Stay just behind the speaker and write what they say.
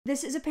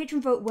This is a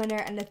patron vote winner,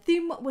 and the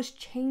theme was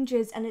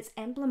changes, and it's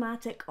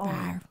emblematic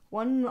of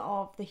one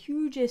of the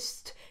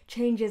hugest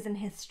changes in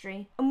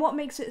history. And what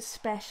makes it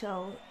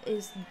special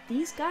is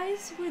these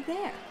guys were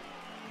there.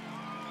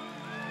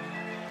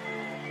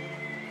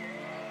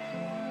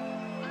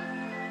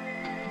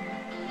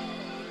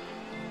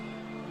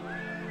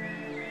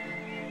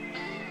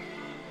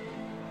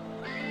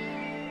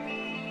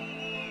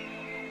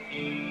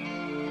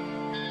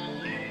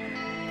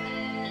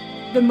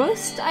 The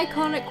most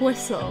iconic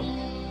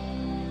whistle.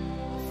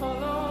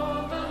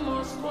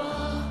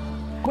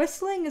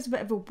 Whistling is a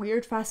bit of a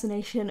weird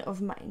fascination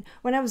of mine.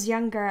 When I was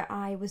younger,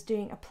 I was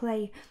doing a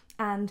play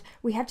and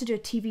we had to do a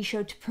TV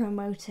show to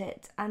promote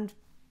it, and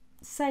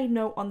side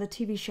note, on the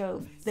TV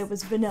show there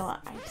was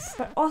Vanilla Ice,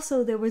 but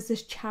also there was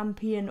this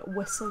champion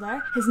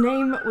whistler. His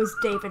name was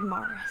David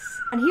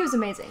Morris, and he was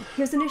amazing.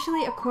 He was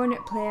initially a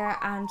cornet player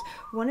and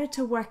wanted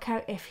to work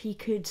out if he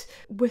could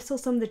whistle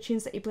some of the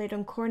tunes that he played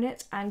on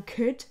cornet, and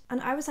could.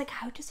 And I was like,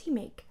 how does he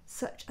make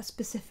such a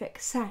specific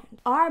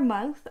sound? Our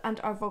mouth and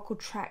our vocal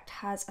tract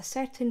has a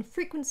certain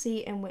frequency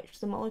in which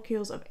the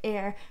molecules of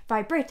air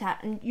vibrate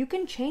at, and you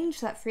can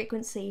change that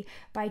frequency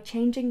by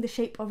changing the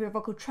shape of your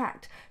vocal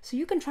tract. So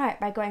you can try it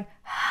by going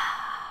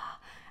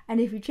and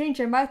if you change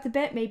your mouth a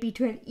bit, maybe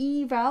to an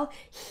E vowel,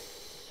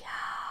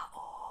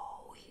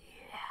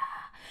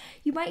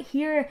 you might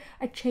hear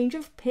a change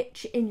of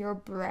pitch in your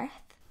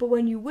breath. But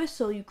when you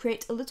whistle, you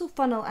create a little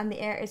funnel and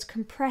the air is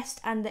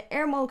compressed and the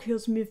air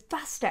molecules move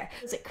faster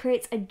as it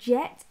creates a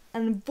jet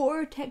and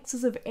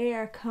vortexes of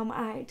air come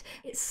out.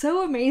 It's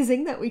so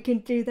amazing that we can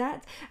do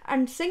that,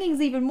 and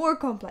singing's even more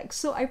complex,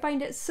 so I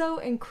find it so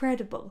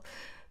incredible.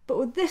 But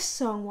with this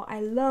song, what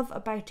I love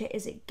about it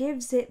is it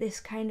gives it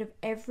this kind of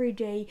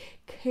everyday,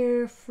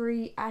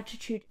 carefree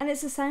attitude. And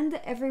it's a sound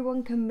that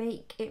everyone can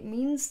make. It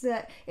means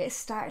that it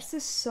starts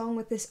this song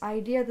with this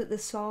idea that the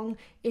song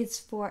is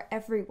for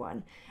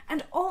everyone.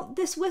 And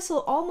this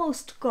whistle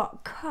almost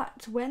got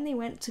cut when they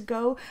went to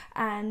go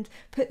and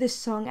put this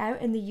song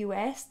out in the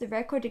US. The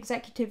record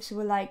executives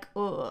were like,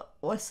 oh,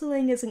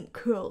 whistling isn't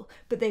cool.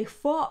 But they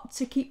fought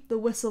to keep the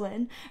whistle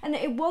in. And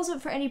it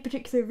wasn't for any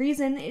particular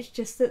reason, it's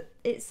just that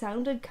it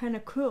sounded kind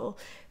of cool.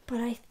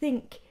 But I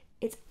think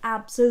it's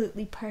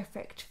absolutely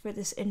perfect for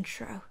this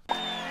intro.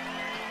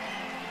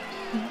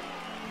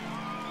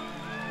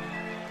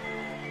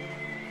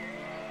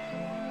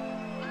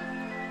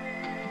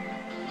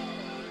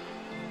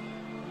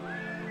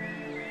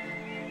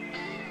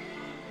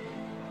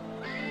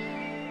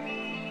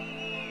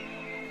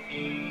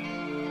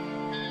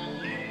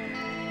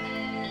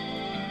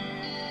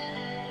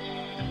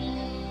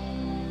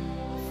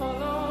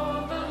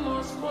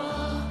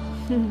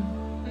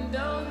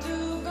 Down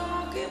to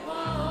Gonky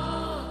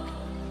Park,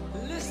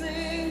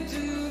 listening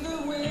to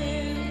the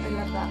wind. I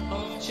love that.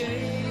 Of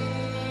change.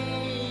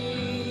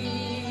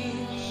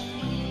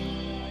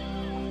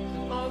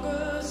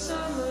 August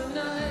summer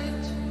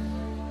night,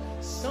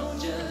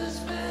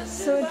 soldiers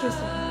passing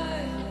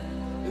by,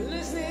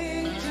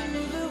 listening to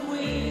the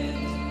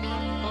wind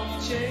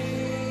of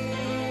change.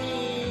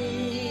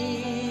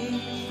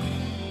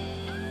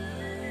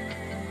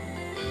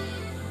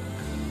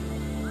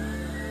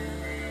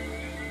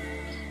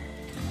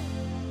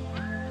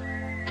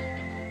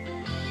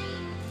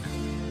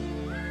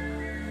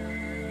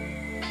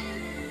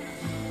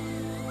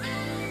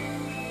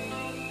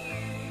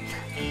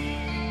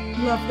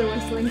 Love the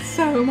whistling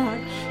so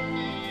much.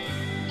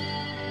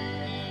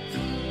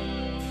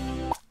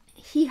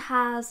 He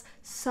has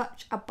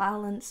such a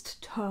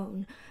balanced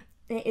tone.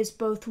 It is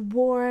both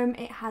warm,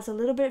 it has a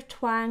little bit of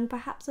twang,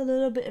 perhaps a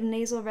little bit of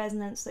nasal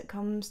resonance that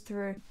comes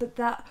through, but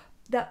that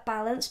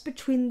balance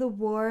between the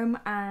warm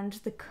and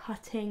the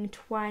cutting,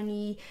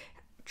 twangy,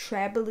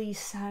 trebly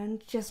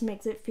sound just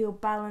makes it feel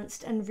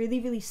balanced and really,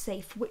 really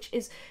safe, which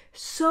is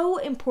so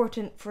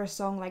important for a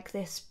song like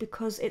this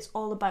because it's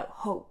all about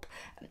hope.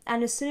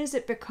 And as soon as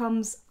it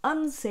becomes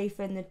unsafe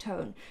in the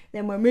tone,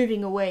 then we're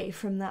moving away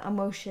from that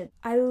emotion.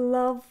 I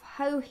love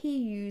how he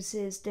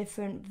uses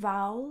different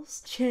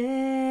vowels.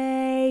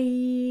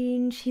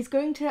 Change. He's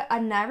going to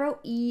a narrow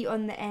E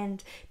on the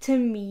end. To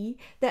me,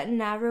 that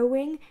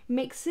narrowing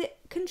makes it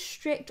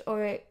constrict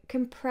or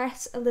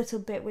compress a little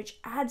bit, which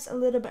adds a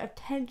little bit of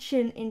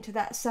tension into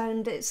that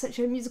sound. It's such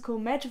a musical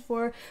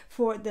metaphor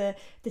for the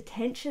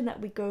tension that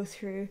we go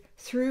through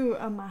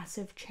a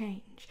massive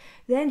change.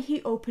 Then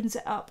he opens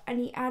it up and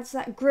he adds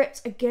that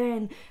grit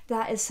again.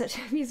 That is such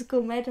a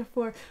musical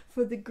metaphor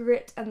for the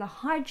grit and the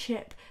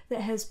hardship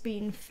that has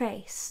been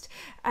faced.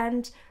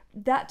 And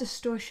that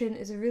distortion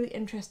is a really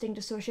interesting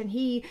distortion.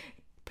 He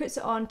puts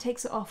it on,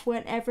 takes it off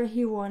whenever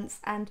he wants,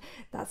 and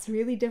that's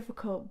really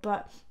difficult,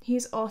 but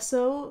he's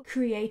also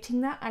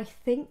creating that, I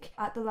think,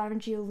 at the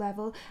laryngeal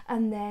level,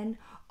 and then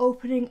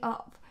opening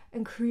up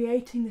and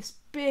creating this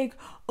big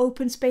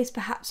open space,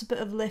 perhaps a bit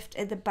of lift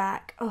in the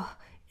back. Oh,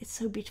 it's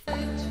so beautiful.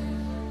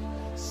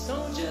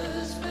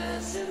 Soldiers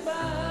passing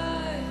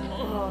by,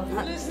 oh,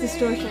 that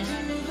distortion.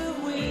 To the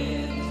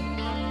wind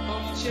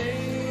of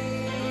change.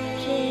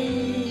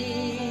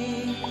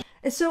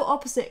 It's so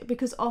opposite,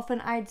 because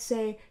often I'd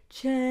say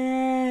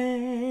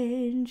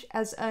change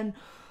as an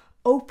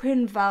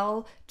open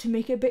vowel to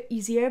make it a bit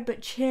easier,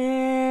 but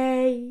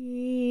change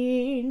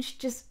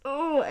just,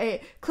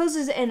 it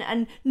closes it in.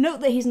 And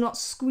note that he's not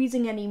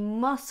squeezing any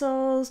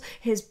muscles,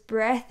 his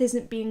breath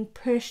isn't being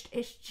pushed,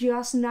 it's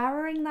just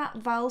narrowing that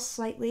vowel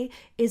slightly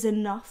is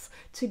enough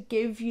to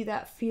give you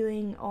that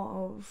feeling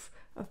of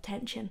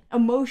tension.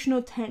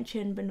 Emotional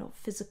tension, but not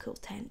physical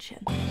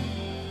tension.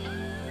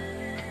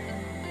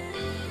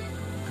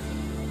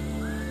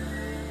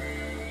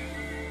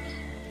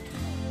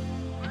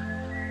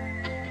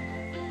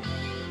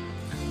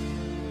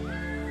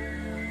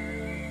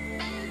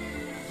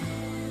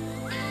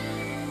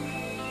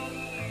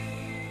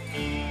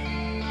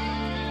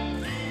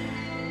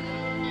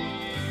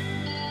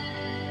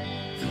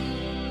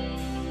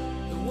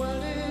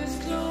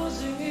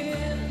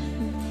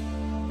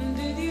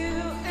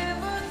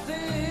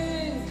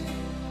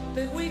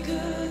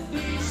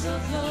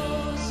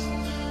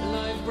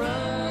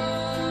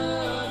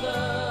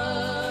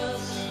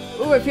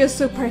 Oh, it feels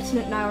so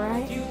pertinent now,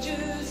 right?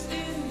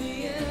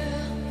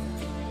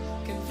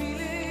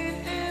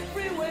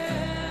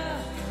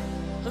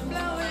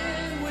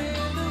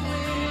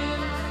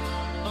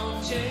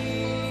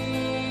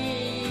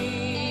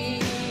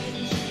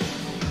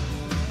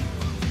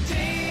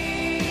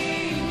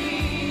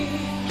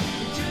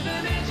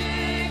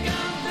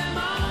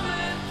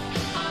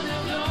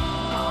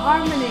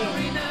 Harmony.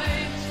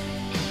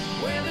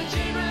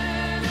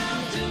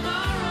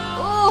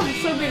 Oh,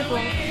 it's so beautiful.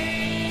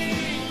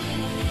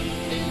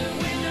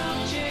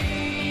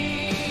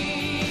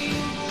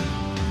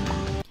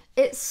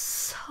 It's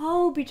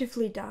so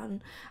beautifully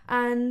done,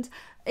 and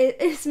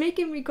it's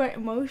making me quite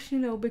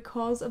emotional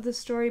because of the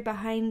story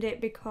behind it,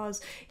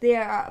 because they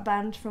are a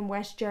band from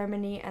West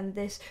Germany, and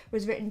this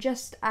was written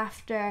just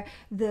after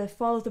the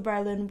fall of the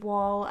Berlin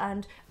Wall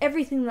and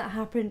everything that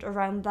happened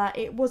around that.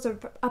 It was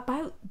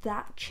about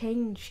that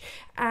change,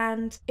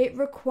 and it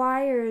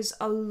requires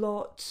a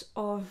lot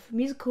of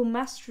musical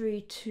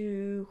mastery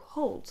to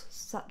hold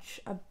such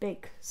a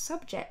big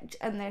subject,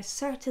 and they're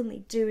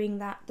certainly doing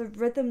that. The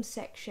rhythm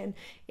section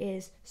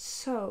is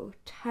so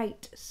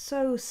tight,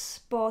 so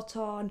spot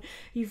on.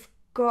 You've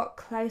got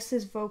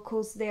Klaus's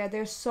vocals there,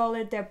 they're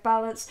solid, they're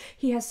balanced,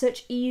 he has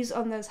such ease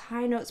on those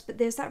high notes, but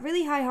there's that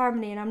really high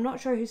harmony, and I'm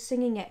not sure who's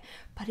singing it,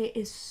 but it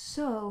is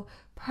so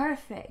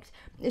perfect.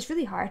 It's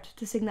really hard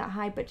to sing that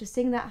high, but to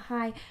sing that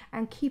high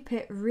and keep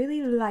it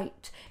really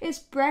light. It's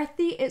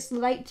breathy, it's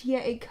light,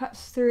 yet it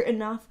cuts through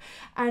enough,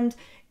 and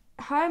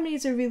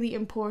harmonies are really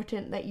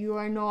important, that you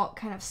are not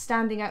kind of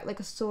standing out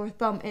like a sore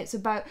thumb. It's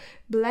about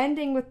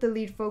blending with the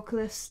lead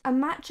vocalist and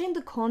matching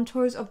the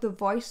contours of the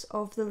voice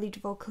of the lead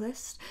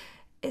vocalist.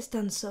 It's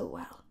done so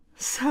well.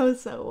 So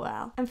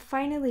well. And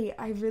finally,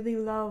 I really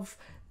love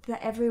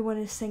that everyone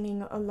is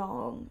singing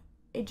along.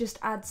 It just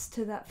adds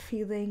to that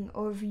feeling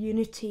of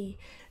unity.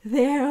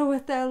 There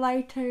with their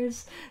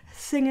lighters,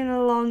 singing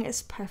along.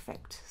 It's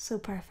perfect. So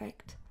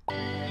perfect. The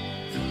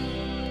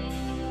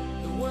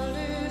world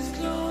is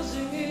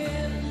closing in.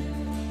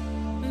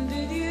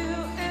 Did you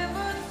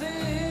ever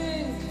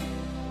think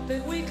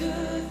that we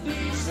could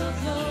be so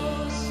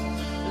close,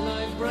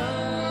 like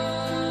brothers?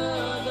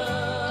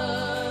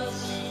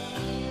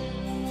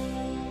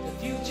 The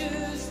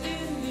future's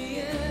in the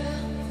air,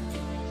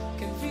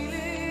 can feel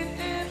it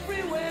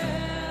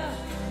everywhere.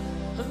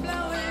 I'm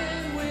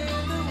blowing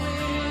with the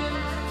wind.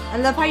 I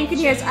love how you can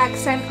hear his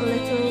accent a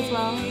little as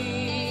well.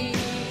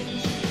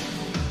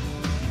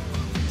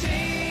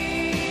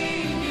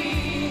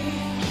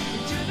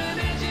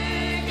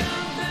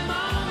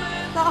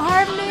 The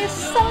harmony is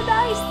so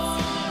nice.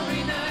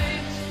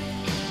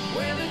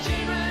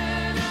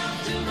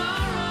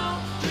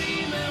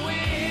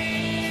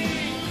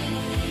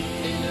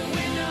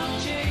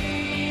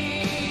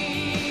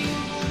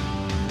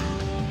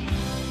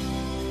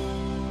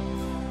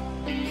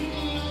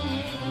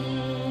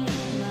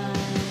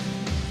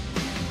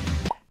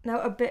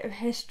 Now a bit of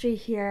history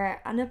here,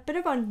 and a bit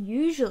of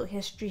unusual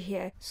history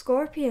here.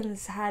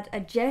 Scorpions had a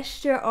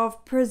gesture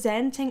of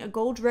presenting a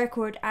gold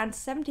record and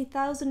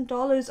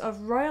 $70,000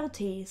 of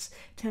royalties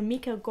to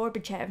Mikhail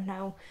Gorbachev.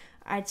 Now,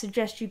 I'd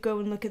suggest you go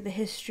and look at the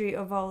history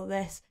of all of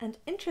this. And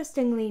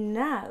interestingly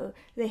now,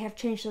 they have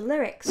changed the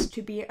lyrics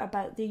to be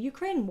about the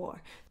Ukraine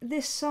war.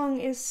 This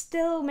song is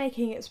still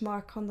making its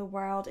mark on the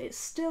world. It's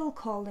still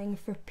calling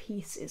for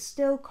peace. It's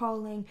still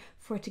calling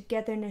for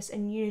togetherness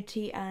and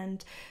unity,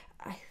 and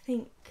I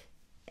mean,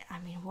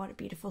 what a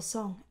beautiful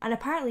song. And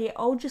apparently it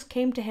all just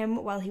came to him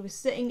while he was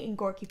sitting in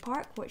Gorky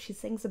Park, which he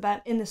sings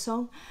about in the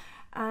song.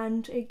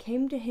 And it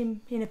came to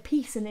him in a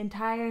piece, an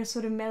entire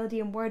sort of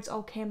melody and words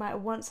all came out at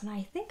once. And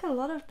I think a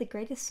lot of the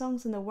greatest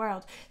songs in the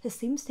world, there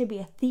seems to be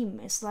a theme.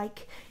 It's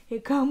like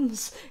it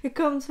comes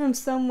from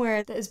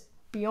somewhere that is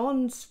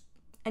beyond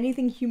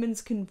anything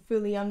humans can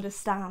fully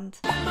understand.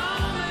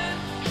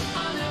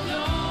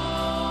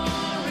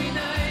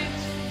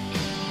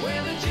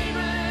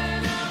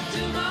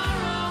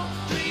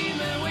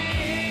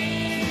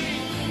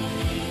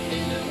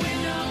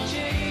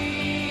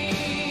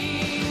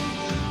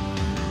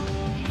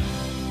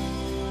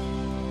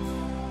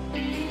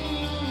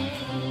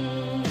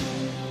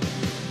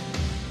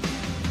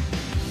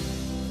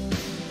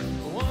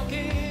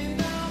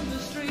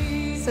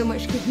 So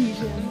much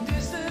cohesion.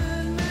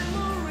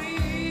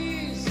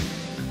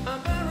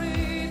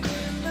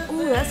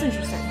 Ooh, that's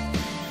interesting.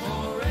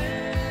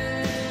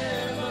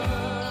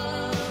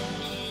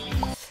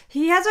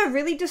 He has a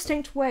really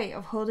distinct way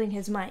of holding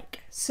his mic.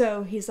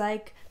 So he's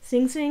like,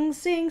 sing, sing,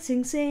 sing,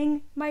 sing,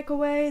 sing, mic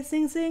away,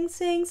 sing, sing,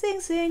 sing,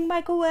 sing, sing,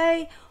 mic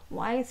away.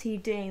 Why is he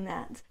doing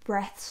that?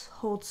 Breaths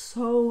hold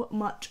so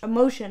much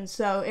emotion.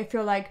 So if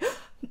you're like,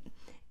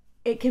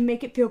 it can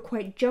make it feel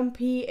quite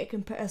jumpy, it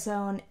can put us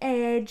on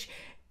edge.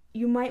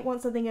 You might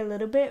want something a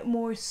little bit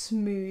more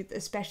smooth,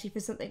 especially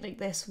for something like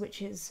this,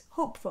 which is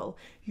hopeful.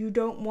 You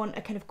don't want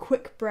a kind of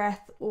quick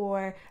breath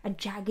or a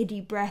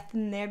jaggedy breath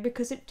in there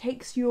because it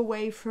takes you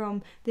away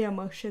from the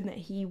emotion that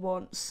he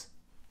wants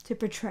to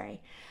portray.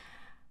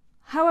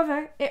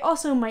 However, it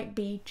also might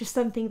be just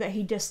something that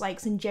he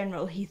dislikes in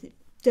general. He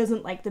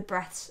doesn't like the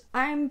breaths.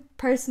 I'm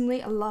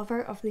personally a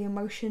lover of the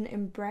emotion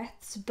in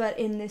breaths, but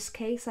in this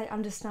case, I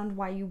understand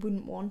why you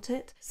wouldn't want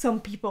it.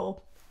 Some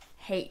people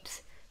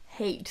hate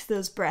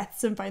those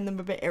breaths and find them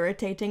a bit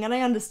irritating, and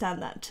I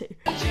understand that too.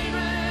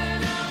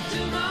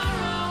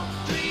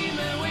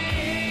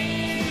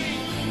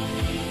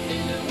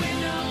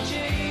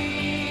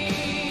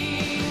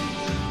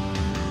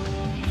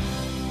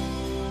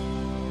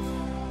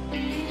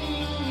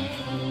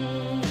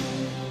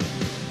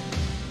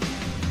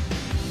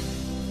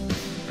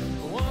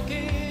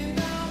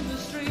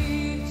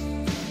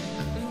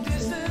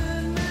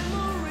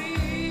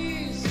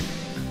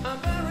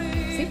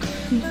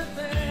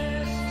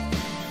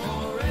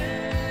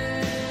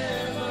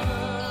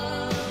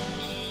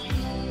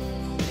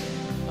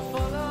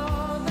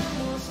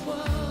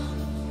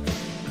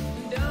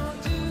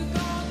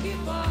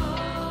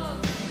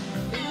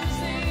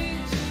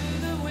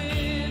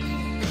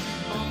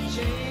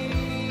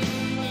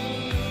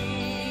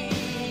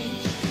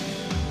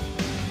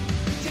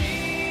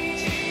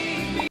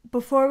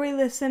 Before we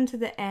listen to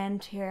the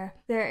end here,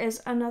 there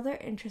is another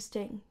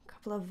interesting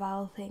couple of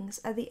vowel things.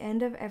 At the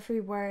end of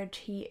every word,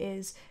 he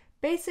is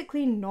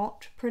basically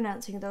not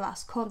pronouncing the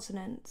last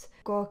consonant.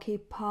 Gorky,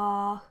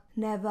 pa,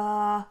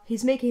 never.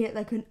 He's making it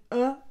like an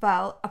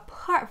vowel,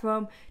 apart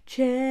from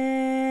change.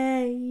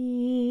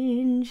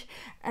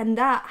 And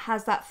that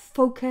has that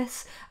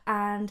focus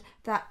and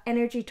that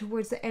energy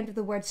towards the end of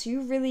the word. So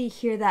you really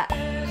hear that.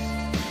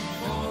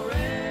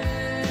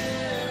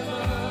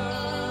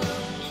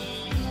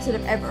 Instead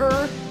of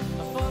ever.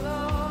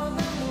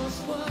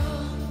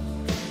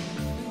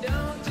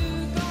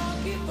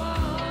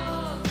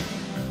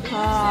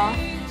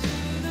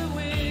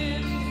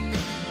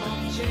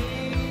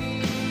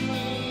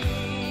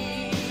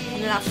 And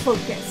then that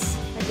focus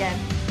again.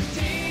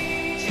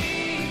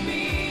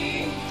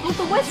 Well,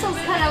 the whistle's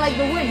kind of like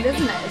the wind,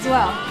 isn't it, as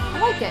well? I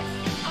like it.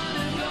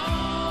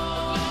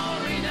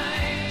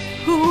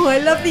 Ooh, I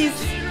love these.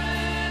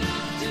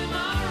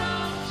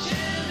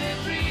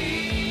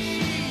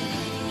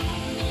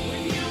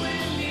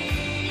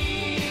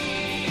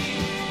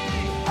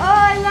 Oh,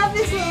 I love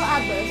these little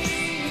ad-libs.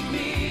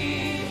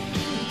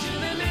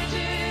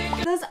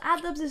 Those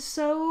ad-libs are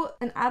so...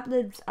 And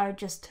ad-libs are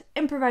just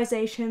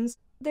improvisations.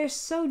 They're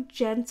so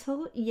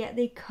gentle, yet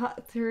they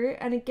cut through.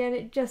 And again,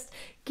 it just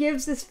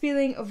gives this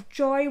feeling of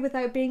joy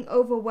without being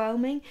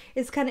overwhelming.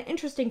 It's kind of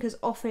interesting because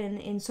often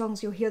in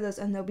songs you'll hear those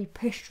and they'll be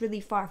pushed really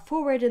far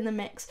forward in the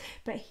mix.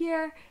 But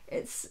here,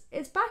 it's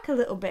back a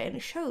little bit and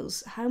it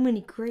shows how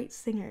many great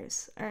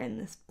singers are in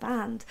this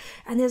band.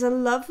 And there's a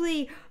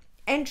lovely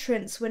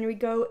entrance when we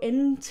go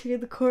into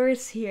the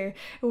chorus here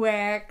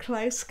where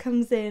Klaus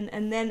comes in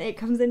and then it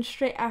comes in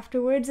straight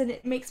afterwards, and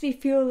it makes me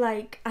feel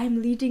like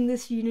I'm leading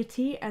this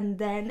unity and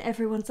then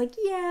everyone's like,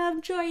 yeah,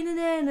 I'm joining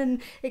in,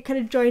 and it kind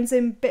of joins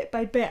in bit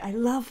by bit. I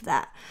love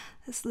that.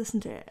 Let's listen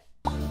to it.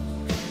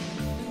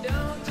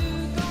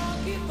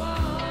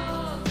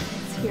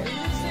 It's here.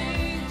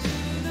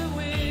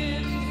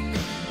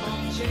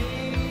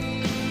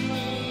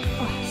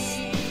 Oh,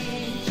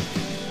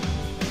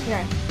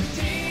 here.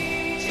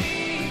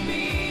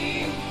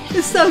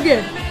 It's so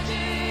good.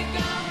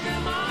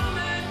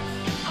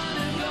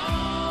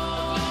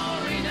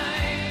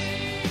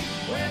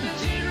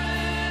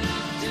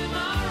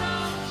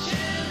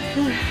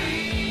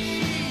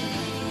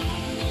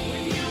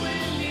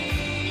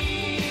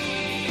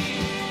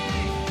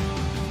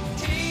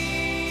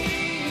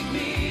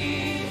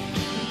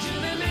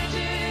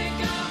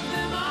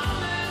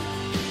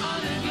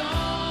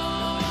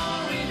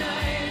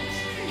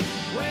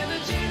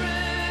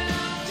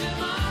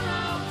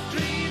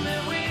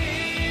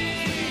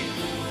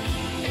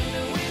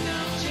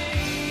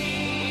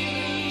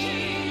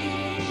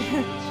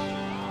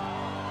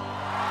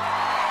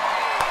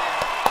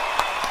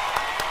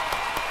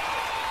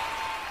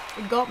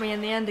 Got me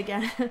in the end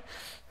again.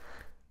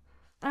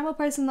 I'm a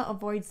person that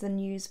avoids the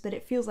news, but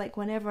it feels like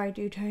whenever I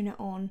do turn it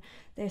on,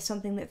 there's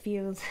something that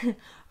feels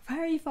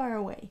very far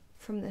away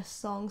from this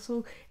song.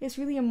 So it's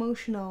really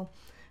emotional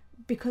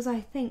because I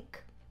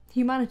think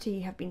humanity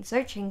have been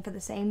searching for the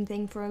same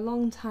thing for a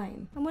long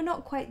time, and we're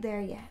not quite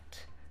there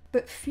yet.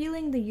 But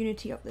feeling the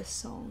unity of this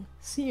song,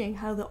 seeing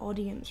how the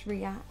audience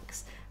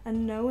reacts,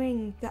 And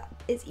knowing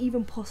that it's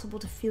even possible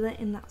to feel it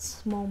in that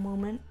small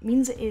moment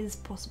means it is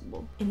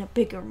possible in a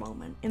bigger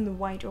moment, in the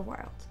wider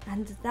world.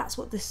 And that's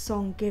what this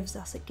song gives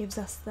us. It gives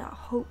us that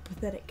hope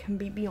that it can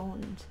be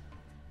beyond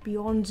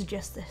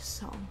just this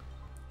song.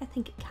 I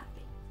think it can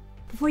be.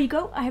 Before you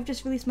go, I have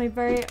just released my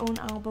very own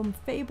album,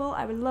 Fable.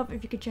 I would love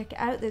if you could check it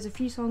out. There's a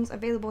few songs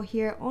available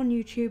here on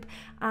YouTube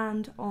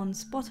and on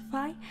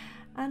Spotify,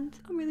 and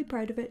I'm really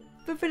proud of it.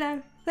 But for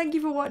now, thank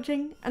you for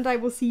watching, and I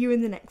will see you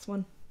in the next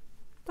one.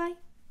 Bye.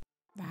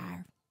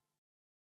 Rar.